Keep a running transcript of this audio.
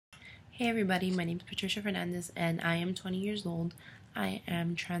Hey everybody, my name is Patricia Fernandez and I am 20 years old. I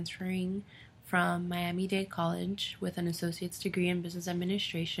am transferring from Miami-Dade College with an associate's degree in business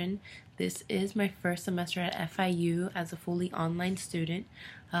administration. This is my first semester at FIU as a fully online student.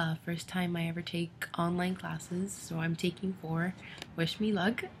 First time I ever take online classes, so I'm taking 4. Wish me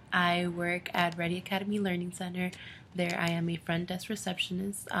luck. I work at Ready Academy Learning Center. There I am a front desk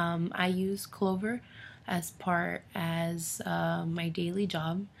receptionist. I use Clover as my daily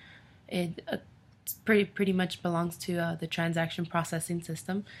job. It pretty much belongs to the transaction processing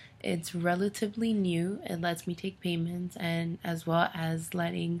system. It's relatively new. It lets me take payments and as well as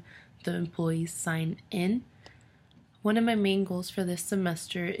letting the employees sign in. One of my main goals for this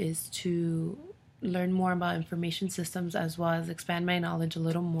semester is to learn more about information systems as well as expand my knowledge a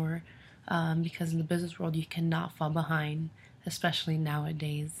little more because in the business world you cannot fall behind, especially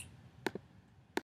nowadays.